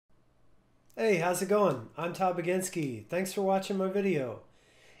Hey, how's it going? I'm Todd Baginski. Thanks for watching my video.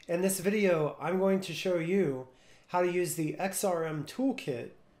 In this video, I'm going to show you how to use the XRM Toolkit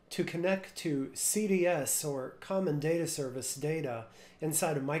to connect to CDS or Common Data Service data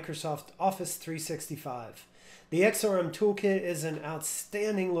inside of Microsoft Office 365. The XRM Toolkit is an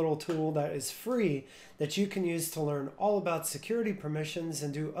outstanding little tool that is free that you can use to learn all about security permissions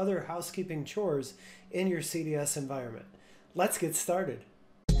and do other housekeeping chores in your CDS environment. Let's get started.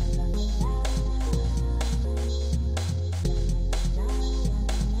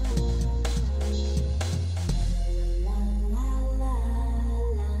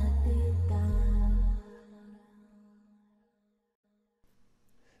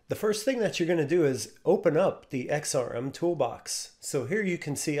 The first thing that you're going to do is open up the XRM Toolbox. So here you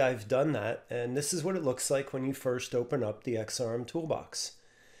can see I've done that, and this is what it looks like when you first open up the XRM Toolbox.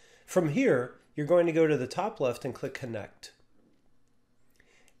 From here, you're going to go to the top left and click Connect.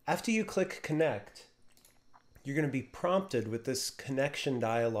 After you click Connect, you're going to be prompted with this connection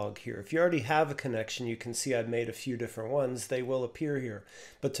dialog here. If you already have a connection, you can see I've made a few different ones. They will appear here.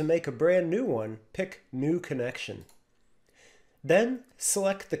 But to make a brand new one, pick New Connection. Then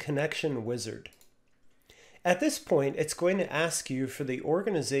select the connection wizard. At this point, it's going to ask you for the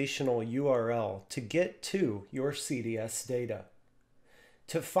organizational URL to get to your CDS data.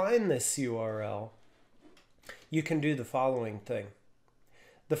 To find this URL, you can do the following thing.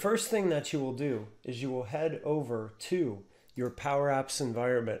 The first thing that you will do is you will head over to your Power Apps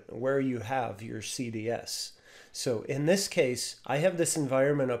environment where you have your CDS. So in this case, I have this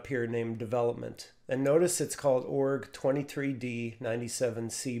environment up here named Development. And notice it's called org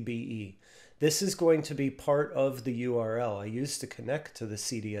 23D97CBE. This is going to be part of the URL I use to connect to the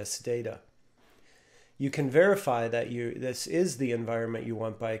CDS data. You can verify that this is the environment you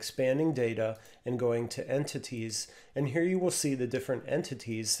want by expanding data and going to entities. And here you will see the different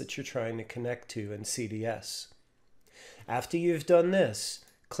entities that you're trying to connect to in CDS. After you've done this,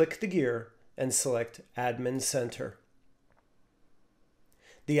 click the gear and select Admin Center.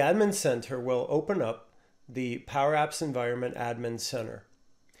 The Admin Center will open up the Power Apps Environment Admin Center.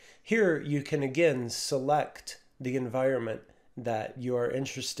 Here you can again select the environment that you are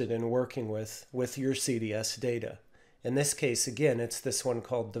interested in working with your CDS data. In this case, again, it's this one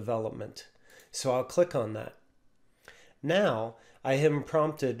called Development. So I'll click on that. Now I am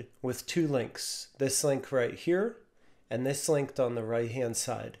prompted with two links, this link right here and this link on the right-hand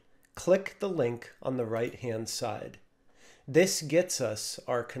side. Click the link on the right-hand side. This gets us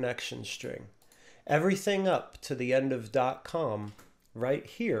our connection string. Everything up to the end of .com right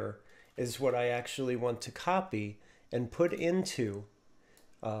here is what I actually want to copy and put into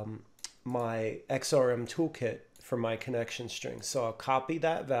my XRM toolkit for my connection string. So I'll copy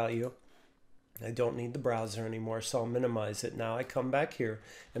that value. I don't need the browser anymore, so I'll minimize it. Now I come back here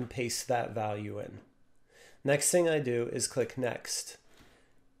and paste that value in. Next thing I do is click Next.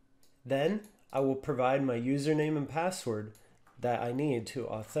 Then I will provide my username and password that I need to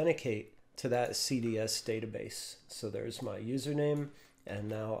authenticate to that CDS database. So there's my username, and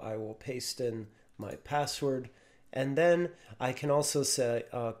now I will paste in my password. And then I can also say,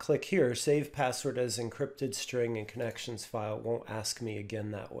 click here, Save Password as Encrypted String and Connections File. It won't ask me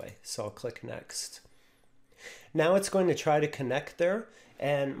again that way. So I'll click Next. Now it's going to try to connect there,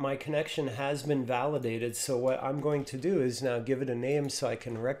 and my connection has been validated. So what I'm going to do is now give it a name so I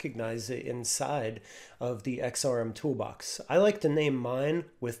can recognize it inside of the XRM Toolbox. I like to name mine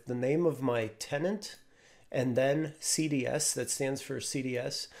with the name of my tenant and then CDS, that stands for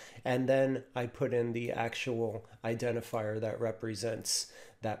CDS, and then I put in the actual identifier that represents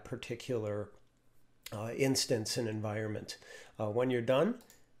that particular instance and environment. When you're done,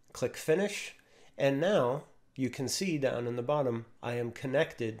 click Finish, and now you can see down in the bottom, I am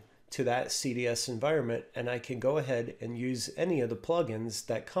connected to that CDS environment, and I can go ahead and use any of the plugins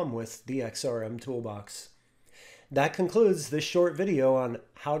that come with the XRM Toolbox. That concludes this short video on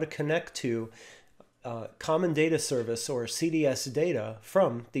how to connect to Common Data Service or CDS data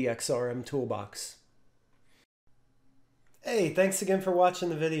from the XRM Toolbox. Hey, thanks again for watching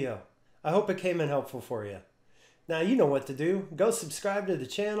the video. I hope it came in helpful for you. Now you know what to do. Go subscribe to the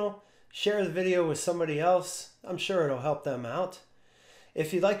channel. Share the video with somebody else. I'm sure it'll help them out.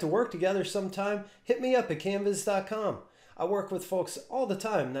 If you'd like to work together sometime, hit me up at canvas.com. I work with folks all the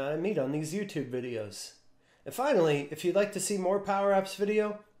time that I meet on these YouTube videos. And finally, if you'd like to see more Power Apps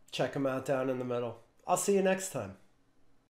video, check them out down in the middle. I'll see you next time.